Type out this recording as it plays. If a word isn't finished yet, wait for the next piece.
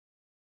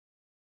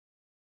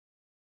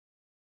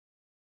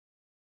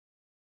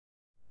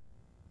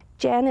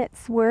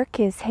Janet's work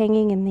is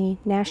hanging in the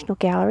National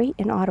Gallery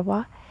in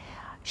Ottawa.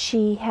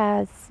 She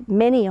has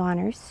many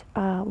honors,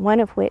 one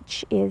of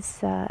which is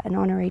an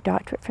honorary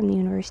doctorate from the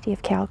University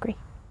of Calgary.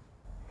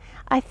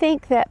 I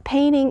think that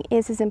painting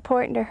is as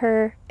important to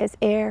her as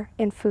air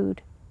and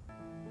food.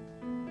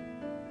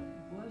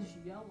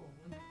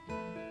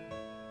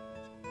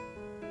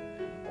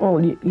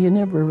 Well, you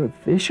never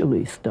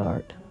officially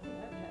start.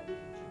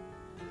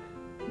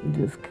 You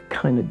just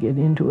kind of get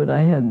into it.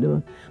 I had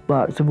a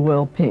box of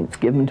oil paints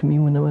given to me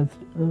when I was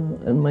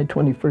on my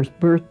 21st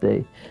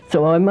birthday.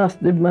 So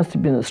there must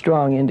have been a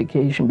strong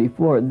indication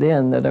before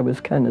then that I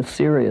was kind of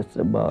serious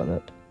about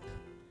it.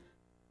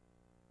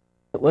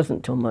 It wasn't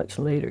until much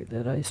later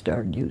that I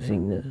started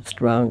using the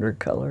stronger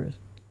colors.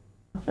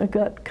 I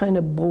got kind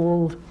of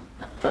bold.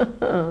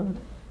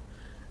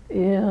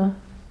 Yeah.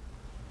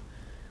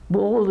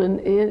 Bold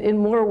in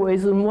more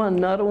ways than one,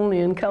 not only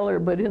in color,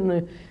 but in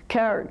the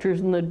characters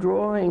and the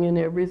drawing and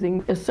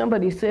everything. As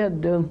somebody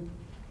said,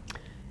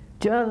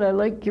 John, I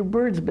like your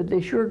birds, but they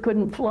sure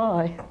couldn't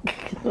fly.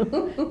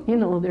 You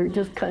know, they're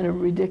just kind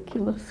of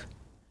ridiculous.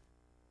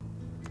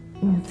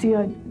 You see,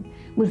 I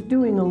was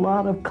doing a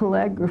lot of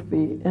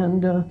calligraphy,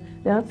 and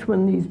that's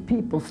when these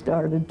people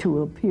started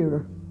to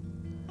appear.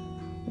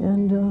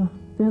 And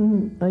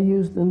then I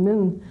used them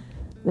in.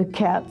 The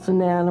cats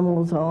and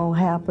animals all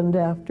happened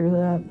after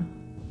that.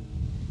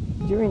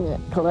 During that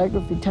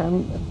calligraphy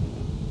time,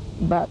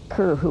 Buck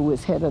Kerr, who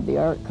was head of the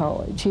art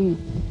college, he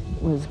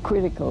was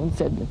critical and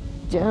said,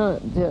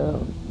 Janet,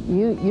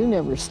 you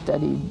never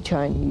studied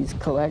Chinese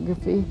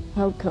calligraphy.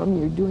 How come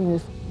you're doing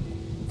this?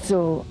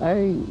 So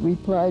I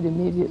replied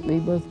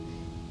immediately with,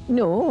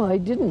 no, I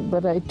didn't,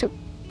 but I took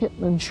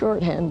Pitman's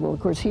shorthand. Well, of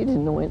course, he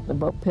didn't know anything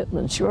about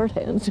Pitman's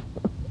shorthand.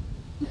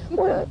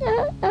 Well,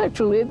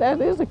 actually,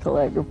 that is a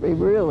calligraphy,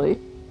 really.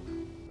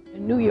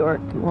 In New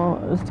York, well,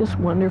 it was just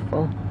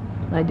wonderful.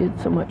 I did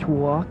so much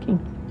walking.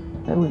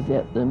 I was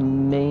at the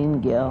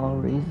main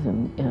galleries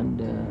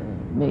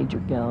and major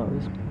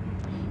galleries.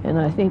 And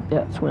I think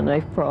that's when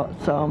I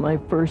saw my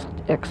first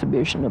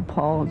exhibition of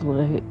Paul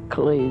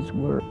Klee's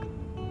work.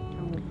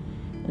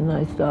 And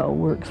I saw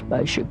works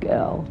by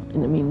Chagall.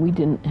 And I mean, we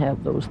didn't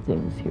have those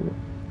things here.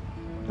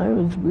 I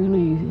was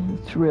really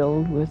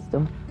thrilled with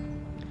them.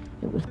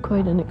 It was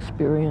quite an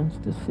experience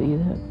to see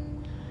that.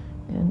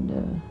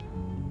 And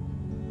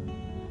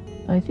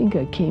I think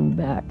I came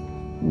back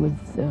with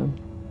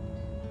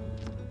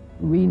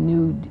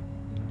renewed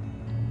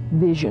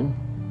vision,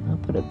 I'll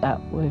put it that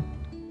way.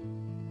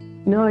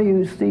 Now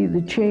you see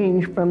the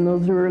change from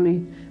those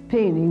early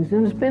paintings,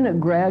 and it's been a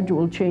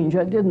gradual change.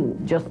 I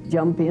didn't just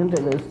jump into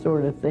this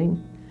sort of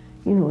thing.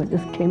 You know, it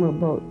just came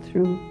about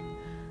through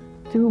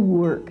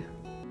work.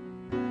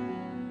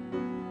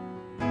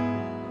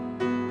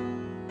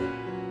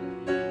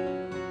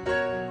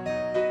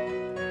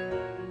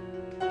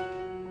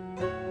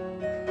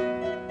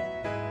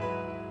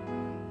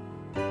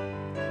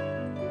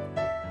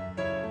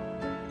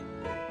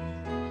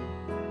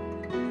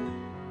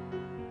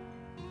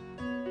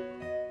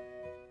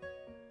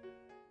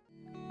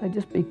 I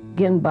just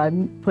begin by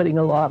putting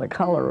a lot of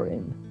color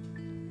in,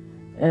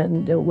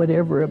 and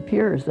whatever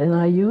appears, then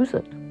I use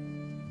it.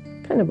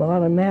 Kind of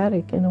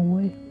automatic in a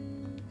way,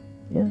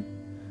 yeah.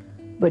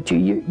 But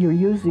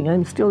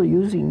I'm still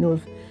using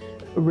those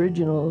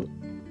original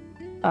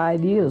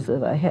ideas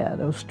that I had,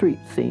 those street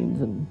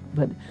scenes,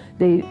 but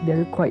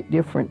they're quite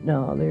different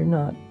now. They're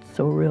not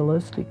so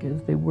realistic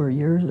as they were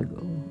years ago,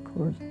 of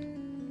course.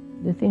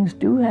 The things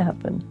do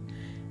happen,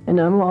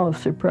 and I'm always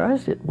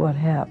surprised at what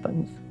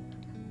happens.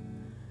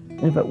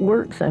 And if it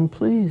works, I'm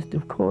pleased,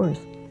 of course.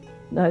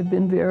 I've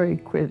been very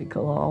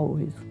critical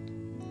always.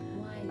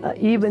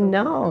 Even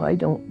now, I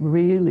don't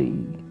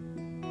really.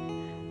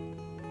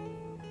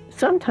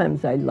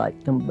 Sometimes I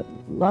like them, but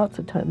lots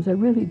of times I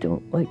really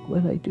don't like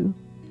what I do.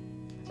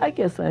 I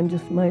guess I'm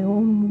just my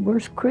own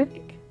worst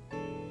critic.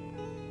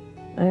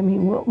 I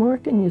mean, what more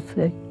can you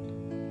say?